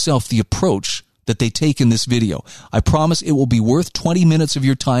for yourself the approach that they take in this video. I promise it will be worth 20 minutes of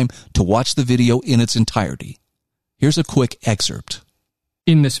your time to watch the video in its entirety. Here's a quick excerpt.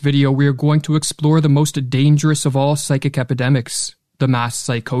 In this video, we are going to explore the most dangerous of all psychic epidemics, the mass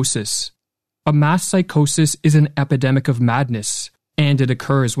psychosis. A mass psychosis is an epidemic of madness, and it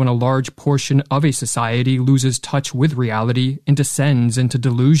occurs when a large portion of a society loses touch with reality and descends into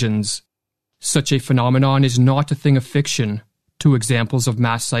delusions. Such a phenomenon is not a thing of fiction. Two examples of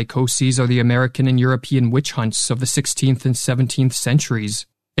mass psychoses are the American and European witch hunts of the 16th and 17th centuries,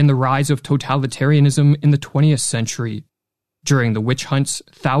 and the rise of totalitarianism in the 20th century. During the witch hunts,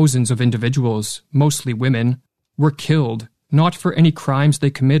 thousands of individuals, mostly women, were killed, not for any crimes they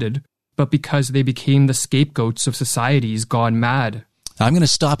committed, but because they became the scapegoats of societies gone mad. I'm going to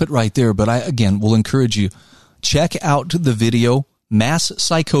stop it right there, but I, again, will encourage you, check out the video, Mass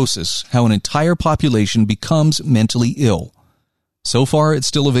Psychosis, How an Entire Population Becomes Mentally Ill. So far, it's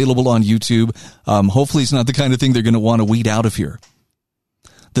still available on YouTube. Hopefully, it's not the kind of thing they're going to want to weed out of here.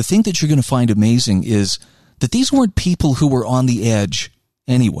 The thing that you're going to find amazing is that these weren't people who were on the edge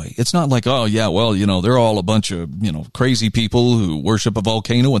anyway. It's not like, oh, yeah, well, they're all a bunch of, crazy people who worship a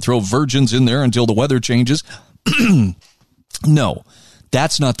volcano and throw virgins in there until the weather changes. No,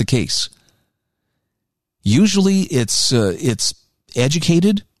 that's not the case. Usually it's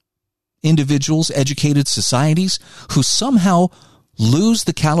educated individuals, educated societies who somehow lose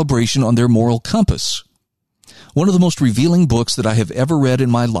the calibration on their moral compass. One of the most revealing books that I have ever read in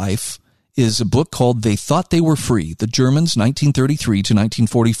my life is a book called They Thought They Were Free, The Germans, 1933 to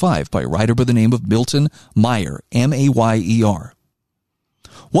 1945, by a writer by the name of Milton Mayer, M-A-Y-E-R.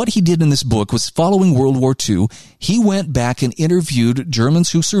 What he did in this book was, following World War II, he went back and interviewed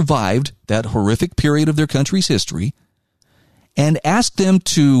Germans who survived that horrific period of their country's history and asked them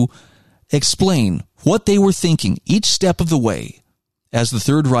to explain what they were thinking each step of the way as the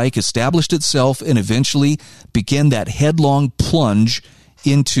Third Reich established itself and eventually began that headlong plunge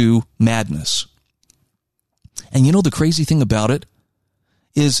into madness. And you know, the crazy thing about it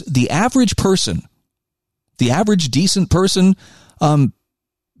is the average person, the average decent person,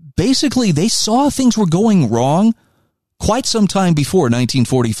 basically they saw things were going wrong quite some time before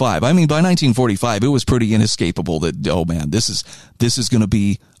 1945. I mean, by 1945, it was pretty inescapable that, oh man, this is going to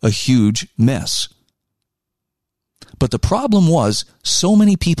be a huge mess. But the problem was, so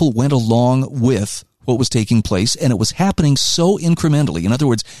many people went along with what was taking place, and it was happening so incrementally. In other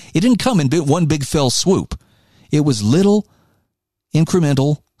words, it didn't come in one big fell swoop. It was little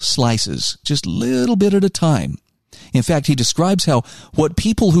incremental slices, just a little bit at a time. In fact, he describes how what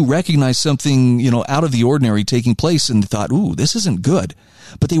people who recognized something, out of the ordinary taking place and thought, ooh, this isn't good,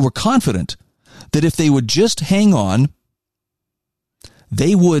 but they were confident that if they would just hang on,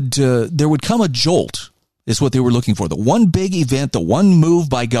 there would come a jolt, is what they were looking for. The one big event, the one move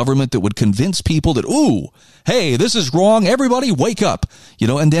by government that would convince people that, ooh, hey, this is wrong, everybody wake up,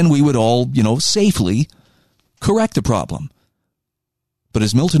 and then we would all, safely correct the problem. But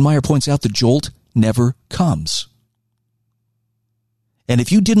as Milton Mayer points out, the jolt never comes. And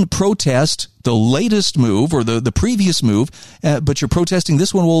if you didn't protest the latest move or the previous move, but you're protesting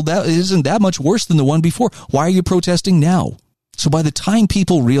this one, well, that isn't that much worse than the one before. Why are you protesting now? So by the time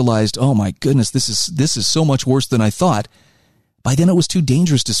people realized, oh my goodness, this is so much worse than I thought, by then it was too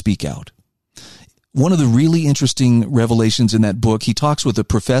dangerous to speak out. One of the really interesting revelations in that book, he talks with a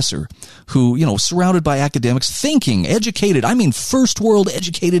professor who, surrounded by academics, thinking, educated, first world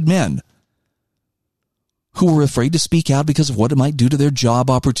educated men, who were afraid to speak out because of what it might do to their job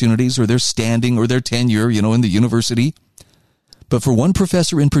opportunities or their standing or their tenure, in the university. But for one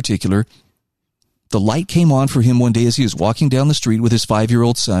professor in particular, the light came on for him one day as he was walking down the street with his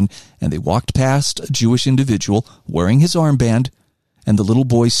 5-year-old son, and they walked past a Jewish individual wearing his armband, and the little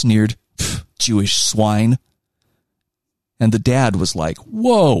boy sneered, Jewish swine. And the dad was like,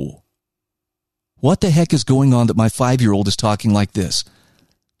 whoa, what the heck is going on that my 5-year-old is talking like this?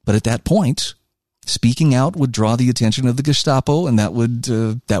 But at that point, speaking out would draw the attention of the Gestapo, and that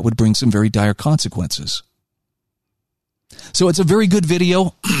would bring some very dire consequences. So it's a very good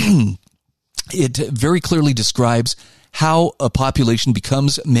video. It very clearly describes how a population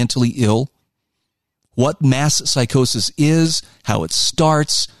becomes mentally ill, what mass psychosis is, how it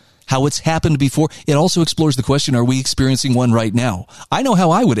starts, how it's happened before. It also explores the question, are we experiencing one right now? I know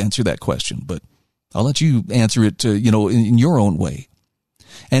how I would answer that question, but I'll let you answer it, in your own way.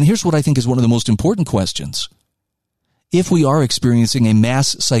 And here's what I think is one of the most important questions. If we are experiencing a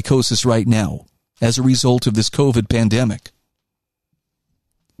mass psychosis right now as a result of this COVID pandemic,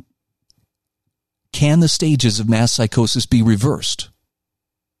 can the stages of mass psychosis be reversed?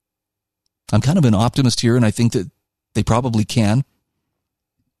 I'm kind of an optimist here, and I think that they probably can.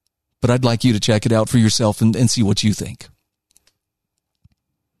 But I'd like you to check it out for yourself and see what you think.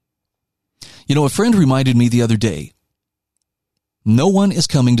 A friend reminded me the other day, no one is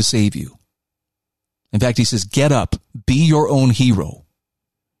coming to save you. In fact, he says, get up, be your own hero.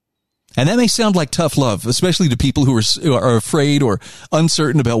 And that may sound like tough love, especially to people who are afraid or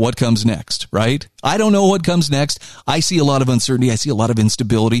uncertain about what comes next, right? I don't know what comes next. I see a lot of uncertainty. I see a lot of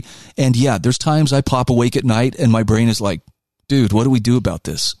instability. And yeah, there's times I pop awake at night and my brain is like, dude, what do we do about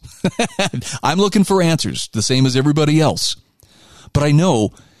this? I'm looking for answers, the same as everybody else. But I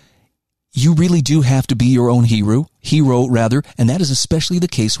know you really do have to be your own hero, and that is especially the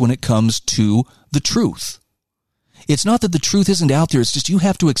case when it comes to the truth. It's not that the truth isn't out there. It's just you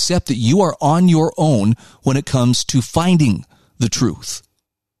have to accept that you are on your own when it comes to finding the truth.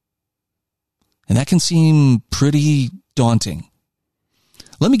 And that can seem pretty daunting.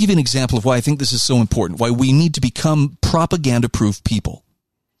 Let me give you an example of why I think this is so important, why we need to become propaganda-proof people.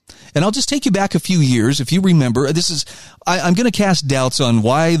 And I'll just take you back a few years. If you remember, I'm going to cast doubts on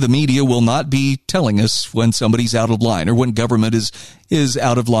why the media will not be telling us when somebody's out of line or when government is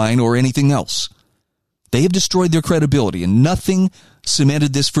out of line or anything else. They have destroyed their credibility, and nothing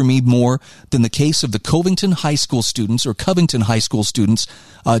cemented this for me more than the case of the Covington High School students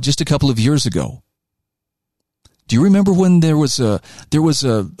just a couple of years ago. Do you remember when there was a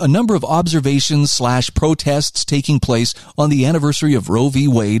number of observations / protests taking place on the anniversary of Roe v.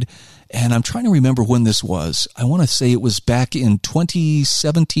 Wade? And I'm trying to remember when this was. I want to say it was back in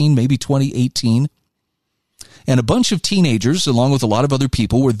 2017, maybe 2018. And a bunch of teenagers, along with a lot of other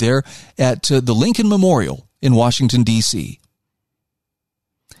people, were there at the Lincoln Memorial in Washington, D.C.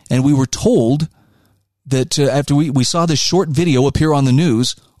 And we were told that after we saw this short video appear on the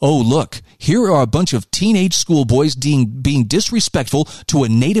news, oh, look, here are a bunch of teenage schoolboys being disrespectful to a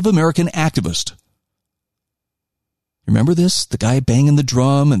Native American activist. Remember this? The guy banging the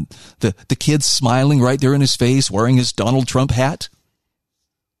drum and the kid smiling right there in his face, wearing his Donald Trump hat.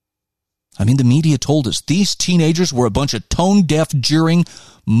 I mean, the media told us these teenagers were a bunch of tone-deaf, jeering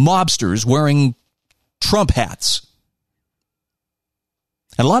mobsters wearing Trump hats.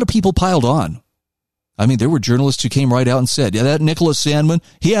 And a lot of people piled on. I mean, there were journalists who came right out and said, yeah, that Nicholas Sandmann,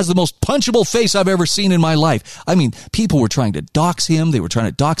 he has the most punchable face I've ever seen in my life. I mean, people were trying to dox him. They were trying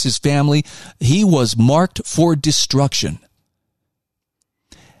to dox his family. He was marked for destruction.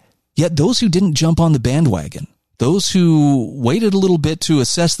 Yet those who didn't jump on the bandwagon, those who waited a little bit to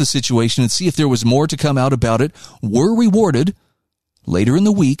assess the situation and see if there was more to come out about it, were rewarded later in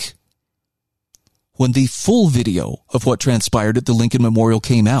the week when the full video of what transpired at the Lincoln Memorial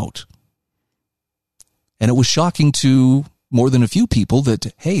came out. And it was shocking to more than a few people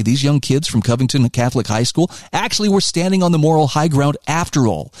that, hey, these young kids from Covington Catholic High School actually were standing on the moral high ground after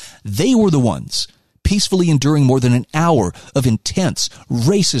all. They were the ones peacefully enduring more than an hour of intense,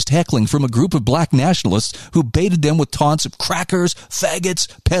 racist heckling from a group of black nationalists who baited them with taunts of crackers, faggots,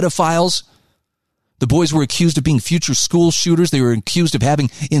 pedophiles. The boys were accused of being future school shooters. They were accused of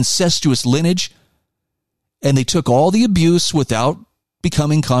having incestuous lineage. And they took all the abuse without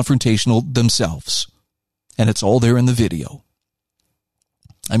becoming confrontational themselves. And it's all there in the video.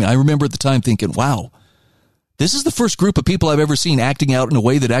 I mean, I remember at the time thinking, wow, this is the first group of people I've ever seen acting out in a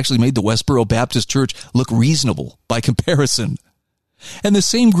way that actually made the Westboro Baptist Church look reasonable by comparison. And the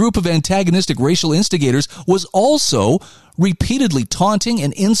same group of antagonistic racial instigators was also repeatedly taunting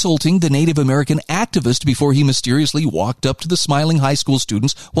and insulting the Native American activist before he mysteriously walked up to the smiling high school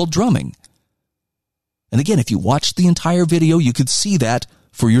students while drumming. And again, if you watched the entire video, you could see that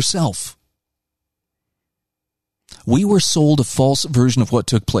for yourself. We were sold a false version of what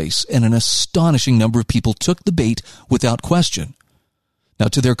took place, and an astonishing number of people took the bait without question. Now,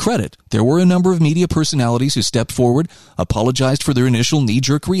 to their credit, there were a number of media personalities who stepped forward, apologized for their initial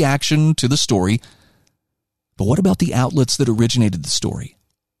knee-jerk reaction to the story. But what about the outlets that originated the story?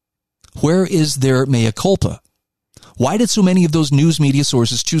 Where is their mea culpa? Why did so many of those news media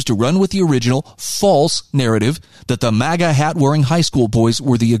sources choose to run with the original false narrative that the MAGA hat-wearing high school boys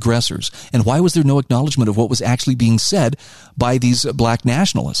were the aggressors? And why was there no acknowledgement of what was actually being said by these black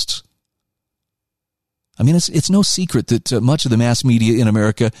nationalists? I mean, it's no secret that much of the mass media in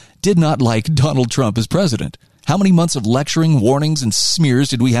America did not like Donald Trump as president. How many months of lecturing, warnings, and smears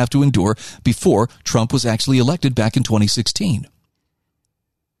did we have to endure before Trump was actually elected back in 2016?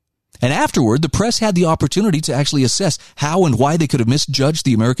 And afterward, the press had the opportunity to actually assess how and why they could have misjudged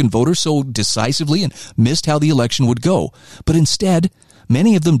the American voter so decisively and missed how the election would go. But instead,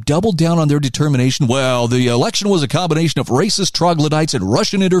 many of them doubled down on their determination. Well, the election was a combination of racist troglodytes and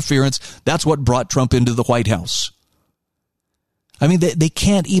Russian interference. That's what brought Trump into the White House. I mean, they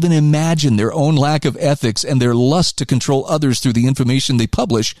can't even imagine their own lack of ethics and their lust to control others through the information they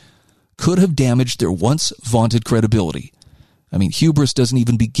publish could have damaged their once vaunted credibility. I mean, hubris doesn't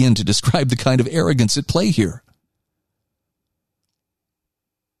even begin to describe the kind of arrogance at play here.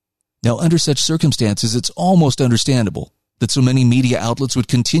 Now, under such circumstances, it's almost understandable that so many media outlets would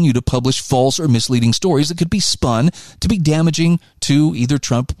continue to publish false or misleading stories that could be spun to be damaging to either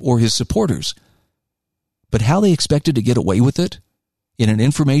Trump or his supporters. But how they expected to get away with it? In an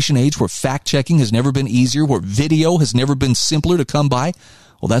information age where fact-checking has never been easier, where video has never been simpler to come by,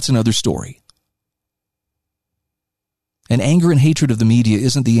 well, that's another story. And anger and hatred of the media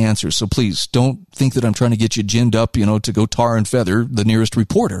isn't the answer, so please don't think that I'm trying to get you ginned up, to go tar and feather the nearest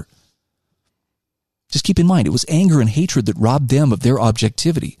reporter. Just keep in mind, it was anger and hatred that robbed them of their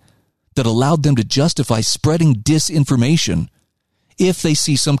objectivity, that allowed them to justify spreading disinformation if they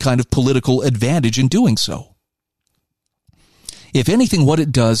see some kind of political advantage in doing so. If anything, what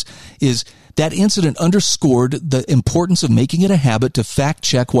it does is that incident underscored the importance of making it a habit to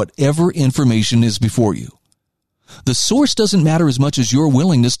fact-check whatever information is before you. The source doesn't matter as much as your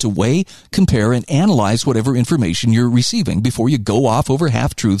willingness to weigh, compare, and analyze whatever information you're receiving before you go off over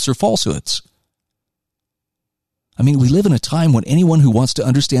half-truths or falsehoods. I mean, we live in a time when anyone who wants to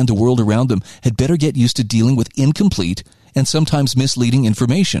understand the world around them had better get used to dealing with incomplete and sometimes misleading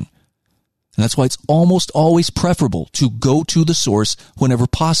information. And that's why it's almost always preferable to go to the source whenever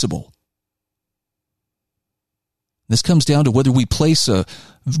possible. This comes down to whether we place a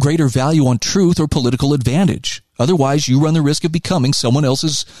greater value on truth or political advantage. Otherwise, you run the risk of becoming someone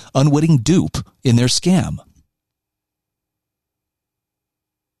else's unwitting dupe in their scam.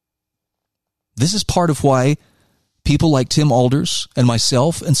 This is part of why people like Tim Alders and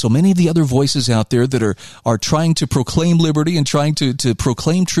myself and so many of the other voices out there that are trying to proclaim liberty and trying to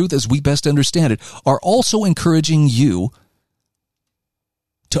proclaim truth as we best understand it are also encouraging you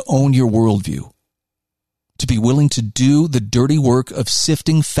to own your worldview, to be willing to do the dirty work of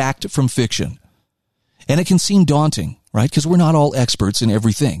sifting fact from fiction. And it can seem daunting, right? Because we're not all experts in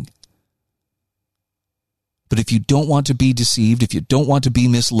everything. But if you don't want to be deceived, if you don't want to be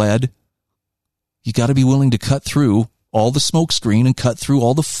misled, you got to be willing to cut through all the smoke screen and cut through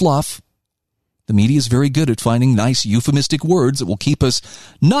all the fluff. The media is very good at finding nice euphemistic words that will keep us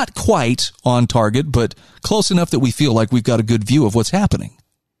not quite on target, but close enough that we feel like we've got a good view of what's happening.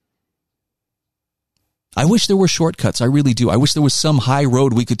 I wish there were shortcuts. I really do. I wish there was some high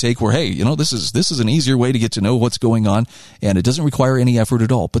road we could take where, hey, you know, this is an easier way to get to know what's going on, and it doesn't require any effort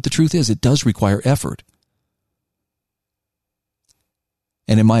at all. But the truth is, it does require effort.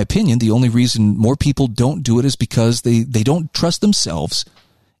 And in my opinion, the only reason more people don't do it is because they don't trust themselves,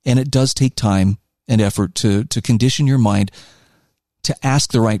 and it does take time and effort to condition your mind to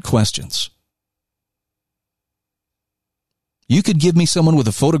ask the right questions. You could give me someone with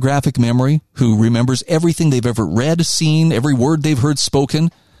a photographic memory who remembers everything they've ever read, seen, every word they've heard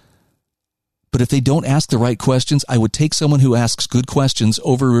spoken. But if they don't ask the right questions, I would take someone who asks good questions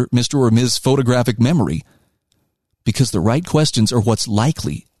over Mr. or Ms. photographic memory, because the right questions are what's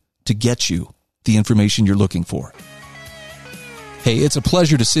likely to get you the information you're looking for. Hey, it's a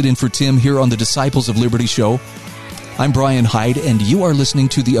pleasure to sit in for Tim here on the Disciples of Liberty show. I'm Brian Hyde, and you are listening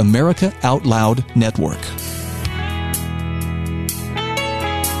to the America Out Loud Network.